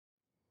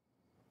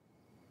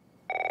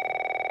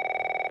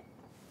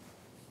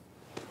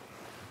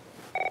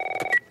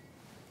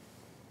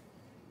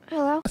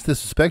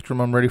This is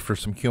Spectrum. I'm ready for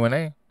some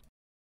Q&A.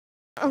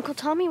 Uncle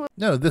Tommy...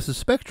 No, this is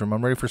Spectrum.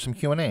 I'm ready for some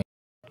Q&A.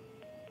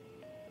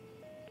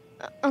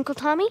 Uncle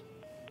Tommy?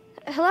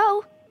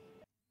 Hello?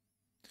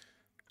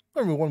 Hello,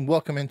 everyone.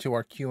 Welcome into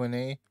our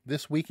Q&A.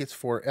 This week it's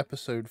for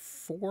episode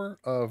 4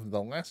 of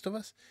The Last of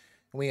Us.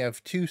 We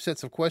have 2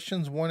 sets of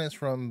questions. One is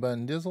from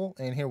Bundizzle,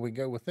 and here we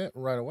go with it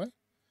right away.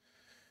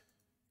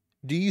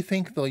 Do you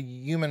think they'll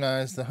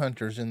humanize the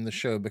hunters in the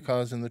show?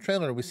 Because in the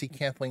trailer we see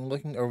Kathleen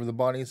looking over the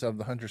bodies of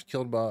the hunters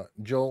killed by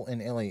Joel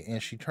and Ellie,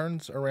 and she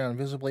turns around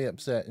visibly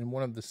upset in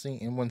one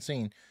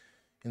scene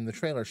in the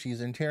trailer.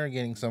 She's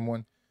interrogating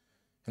someone,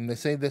 and they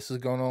say this has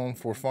gone on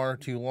for far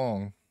too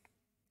long.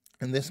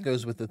 And this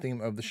goes with the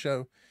theme of the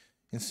show.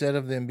 Instead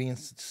of them being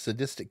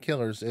sadistic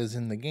killers as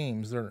in the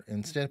games, they're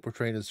instead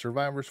portrayed as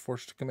survivors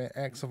forced to commit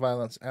acts of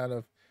violence out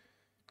of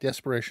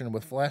desperation,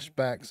 with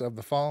flashbacks of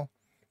the fall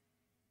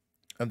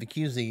of the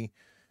QZ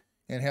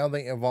and how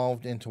they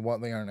evolved into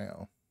what they are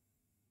now.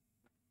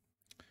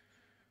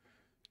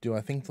 Do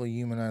I think they'll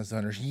humanize the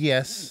hunters?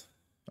 Yes,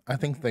 I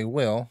think they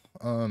will.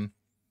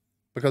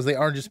 Because they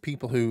are just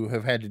people who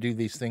have had to do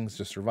these things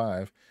to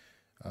survive.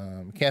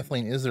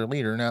 Kathleen is their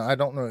leader. Now, I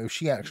don't know if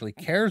she actually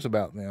cares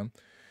about them,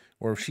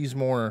 or if she's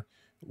more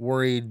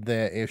worried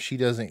that if she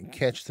doesn't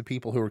catch the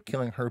people who are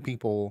killing her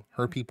people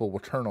will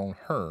turn on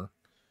her.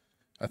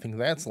 I think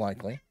that's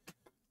likely.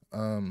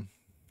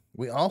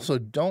 We also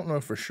don't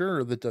know for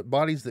sure that the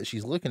bodies that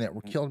she's looking at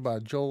were killed by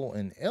Joel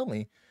and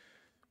Ellie,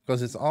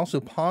 because it's also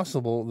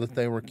possible that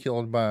they were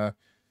killed by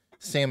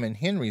Sam and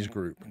Henry's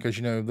group, because,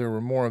 you know, there were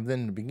more of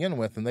them to begin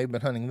with, and they've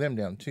been hunting them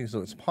down too.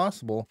 So it's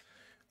possible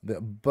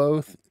that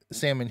both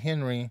Sam and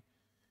Henry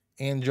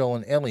and Joel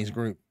and Ellie's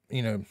group,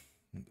 you know,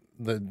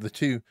 the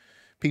 2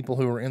 people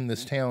who are in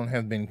this town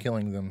have been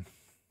killing them.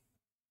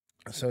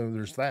 So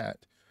there's that.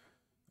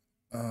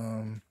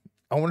 I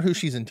wonder who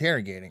she's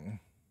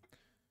interrogating.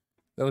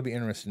 That'll be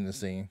interesting to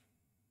see.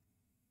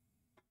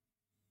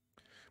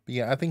 But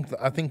yeah, I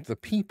think the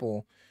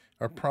people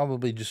are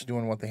probably just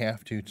doing what they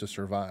have to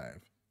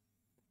survive.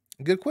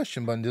 Good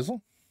question,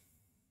 Bundizzle.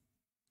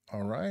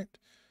 All right.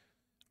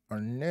 Our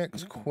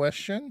next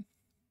question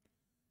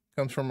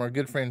comes from our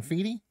good friend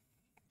Feedy.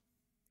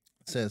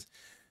 It says,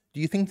 do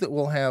you think that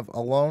we'll have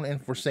Alone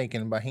and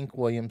Forsaken by Hank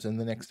Williams in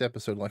the next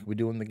episode like we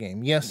do in the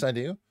game? Yes, I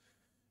do.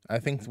 I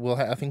think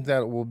I think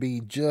that will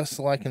be just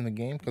like in the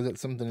game, because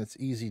it's something that's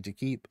easy to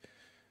keep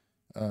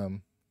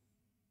in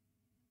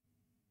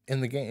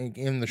the game,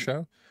 in the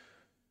show.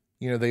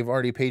 You know, they've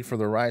already paid for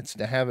the rights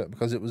to have it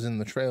because it was in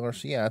the trailer.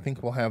 So yeah, I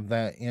think we'll have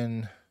that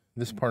in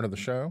this part of the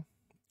show.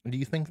 Do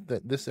you think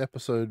that this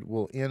episode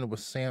will end with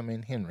Sam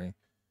and Henry?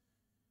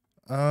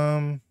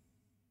 I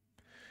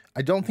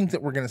don't think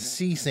that we're going to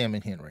see Sam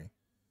and Henry.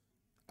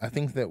 I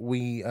think that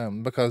we,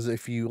 because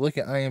if you look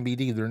at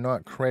IMDb, they're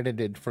not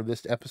credited for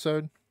this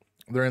episode.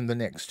 They're in the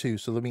next 2,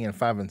 so they'll be in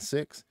 5 and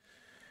 6.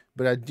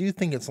 But I do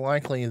think it's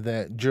likely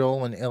that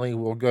Joel and Ellie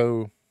will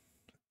go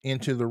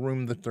into the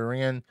room that they're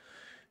in,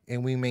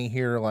 and we may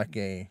hear like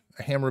a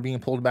hammer being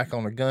pulled back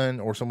on a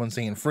gun, or someone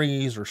saying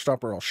freeze or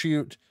stop or I'll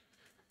shoot,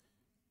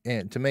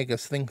 and to make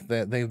us think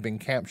that they've been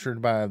captured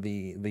by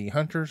the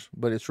hunters,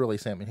 but it's really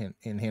Sam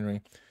and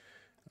Henry.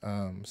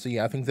 So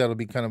yeah, I think that'll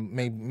be kind of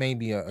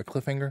maybe a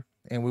cliffhanger,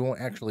 and we won't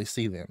actually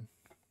see them.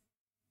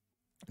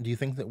 Do you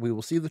think that we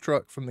will see the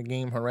truck from the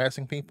game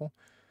harassing people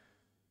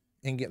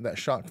and get that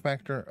shock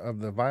factor of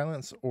the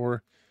violence,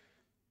 or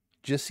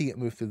just see it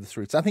move through the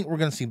streets? I think we're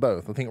going to see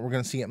both. I think we're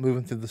going to see it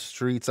moving through the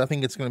streets. I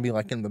think it's going to be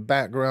like in the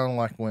background,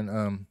 like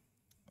when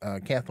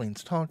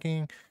Kathleen's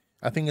talking.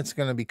 I think it's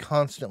going to be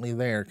constantly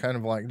there, kind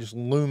of like just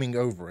looming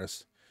over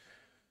us,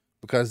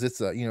 because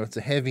it's a, you know,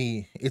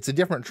 it's a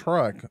different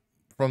truck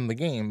from the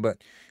game, but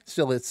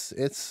still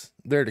it's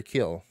there to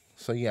kill.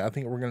 So yeah, I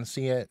think we're going to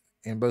see it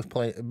in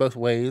both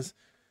ways.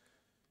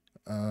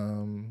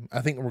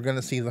 I think we're going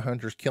to see the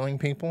hunters killing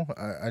people.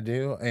 I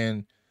do.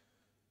 And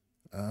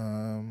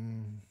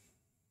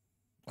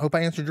hope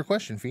I answered your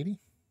question, Feedy.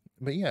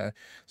 But yeah,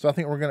 so I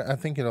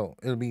think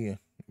it'll be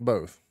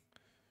both.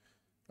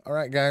 All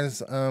right,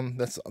 guys.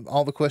 That's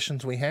all the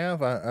questions we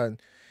have.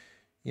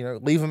 You know,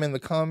 leave them in the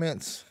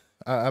comments.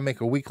 I make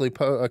a weekly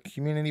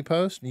community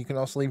post. You can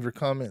also leave your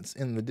comments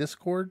in the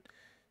Discord.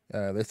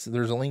 There's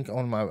a link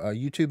on my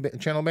YouTube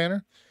channel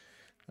banner.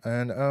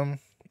 And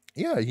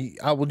yeah,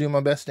 I will do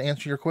my best to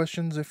answer your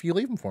questions if you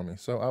leave them for me.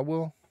 So I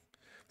will.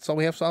 That's all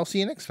we have. So I'll see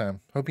you next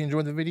time. Hope you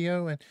enjoyed the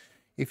video. And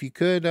if you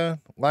could,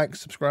 like,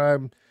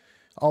 subscribe,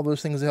 all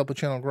those things that help the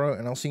channel grow.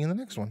 And I'll see you in the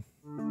next one.